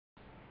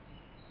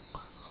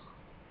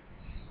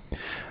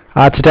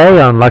Today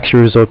on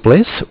Luxury Resort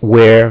Bliss,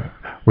 we're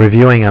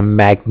reviewing a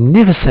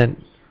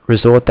magnificent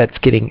resort that's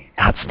getting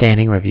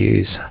outstanding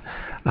reviews.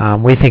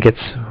 We think it's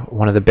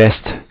one of the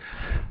best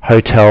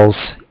hotels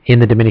in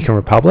the Dominican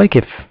Republic.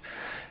 If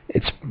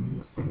it's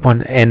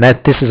one, and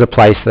that this is a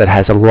place that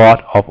has a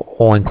lot of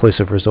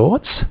all-inclusive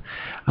resorts.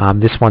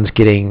 This one's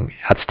getting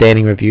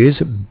outstanding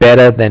reviews,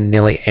 better than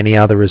nearly any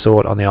other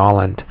resort on the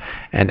island.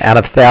 And out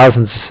of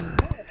thousands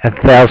and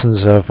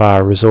thousands of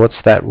resorts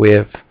that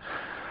we've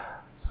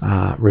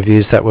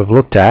reviews that we've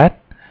looked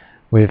at,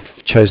 we've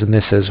chosen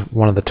this as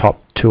one of the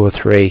top 2 or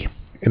 3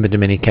 in the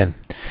Dominican.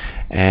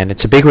 And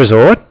it's a big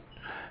resort.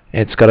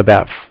 It's got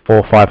about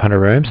 400 or 500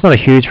 rooms. Not a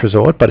huge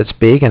resort, but it's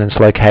big, and it's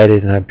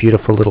located in a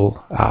beautiful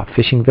little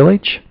fishing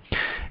village.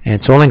 And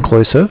it's all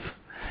inclusive,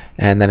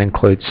 and that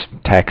includes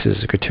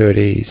taxes,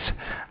 gratuities,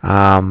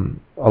 a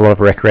lot of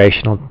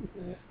recreational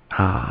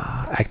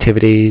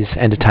activities,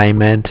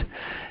 entertainment,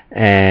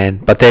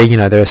 but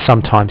there are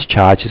sometimes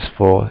charges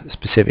for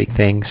specific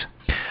things.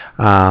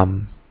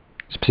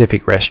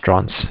 Specific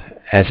restaurants,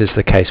 as is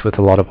the case with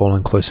a lot of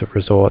all-inclusive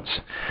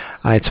resorts.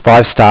 It's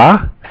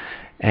 5-star,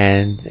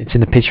 and it's in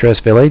the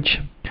picturesque village,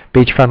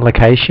 beachfront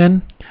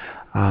location.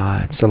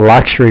 It's a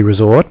luxury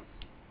resort,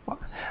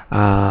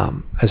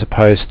 as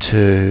opposed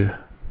to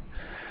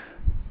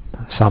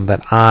some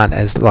that aren't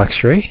as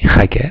luxury,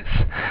 I guess.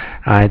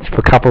 It's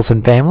for couples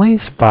and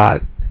families,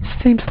 but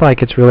it seems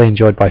like it's really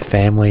enjoyed by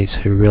families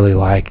who really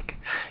like,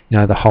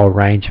 the whole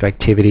range of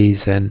activities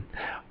and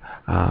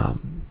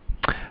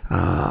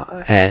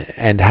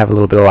have a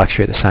little bit of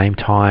luxury at the same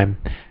time.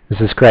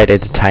 There's this great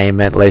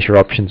entertainment, leisure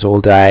options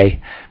all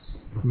day,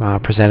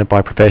 presented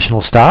by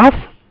professional staff.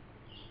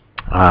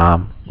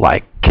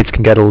 Like kids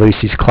can go to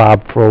Lucy's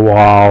Club for a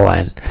while,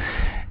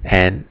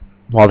 and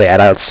while the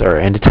adults are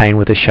entertained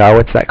with a show,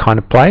 it's that kind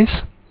of place.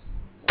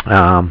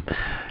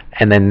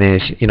 And then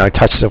there's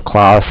touches of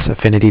class,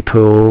 affinity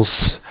pools.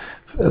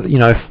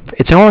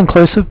 It's all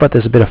inclusive, but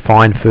there's a bit of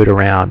fine food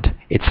around.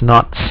 It's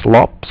not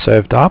slop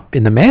served up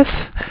in the mess.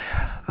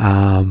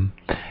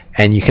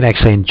 And you can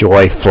actually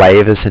enjoy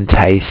flavors and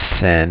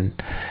tastes and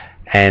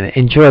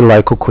enjoy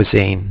local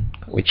cuisine,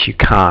 which you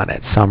can't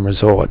at some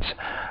resorts.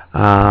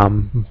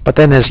 But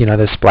then there's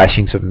there's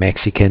splashings of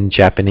Mexican,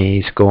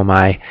 Japanese,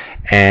 gourmet,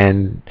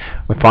 and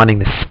we're finding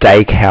the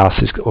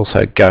steakhouse is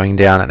also going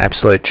down an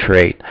absolute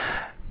treat.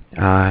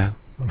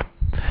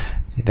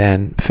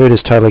 Then food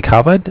is totally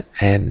covered,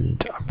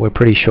 and we're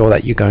pretty sure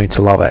that you're going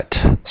to love it.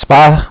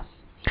 Spa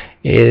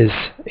is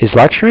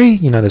luxury.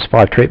 There's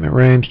 5 treatment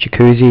rooms,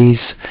 jacuzzis,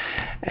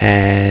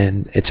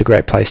 and it's a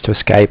great place to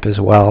escape as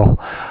well.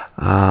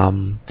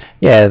 Then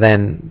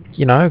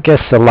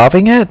guests are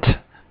loving it.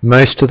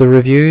 Most of the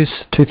reviews,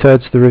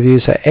 2/3 of the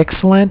reviews are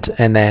excellent,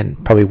 and then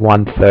probably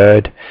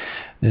 1/3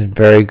 is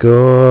very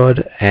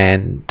good,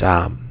 and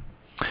on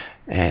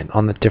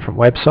the different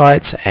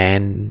websites,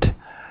 and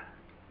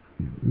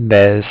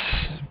there's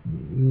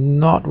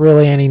not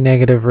really any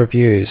negative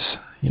reviews.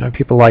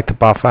 People like the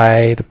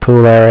buffet, the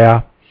pool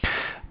area.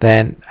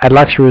 Then at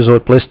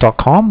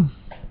luxuryresortbliss.com,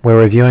 we're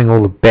reviewing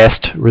all the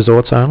best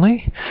resorts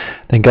only.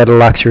 Then go to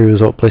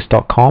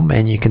luxuryresortbliss.com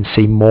and you can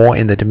see more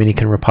in the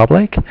Dominican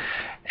Republic.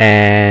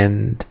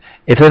 And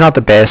if they're not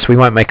the best, we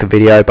won't make a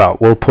video,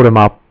 but we'll put them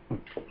up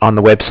on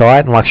the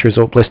website,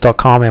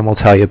 luxuryresortbliss.com, and we'll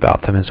tell you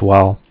about them as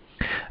well.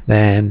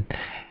 Then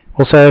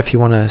also, if you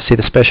want to see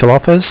the special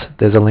offers,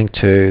 there's a link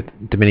to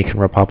Dominican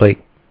Republic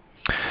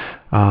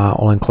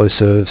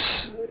all-inclusives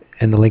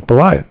in the link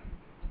below.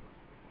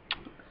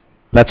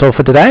 That's all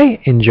for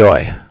today.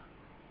 Enjoy.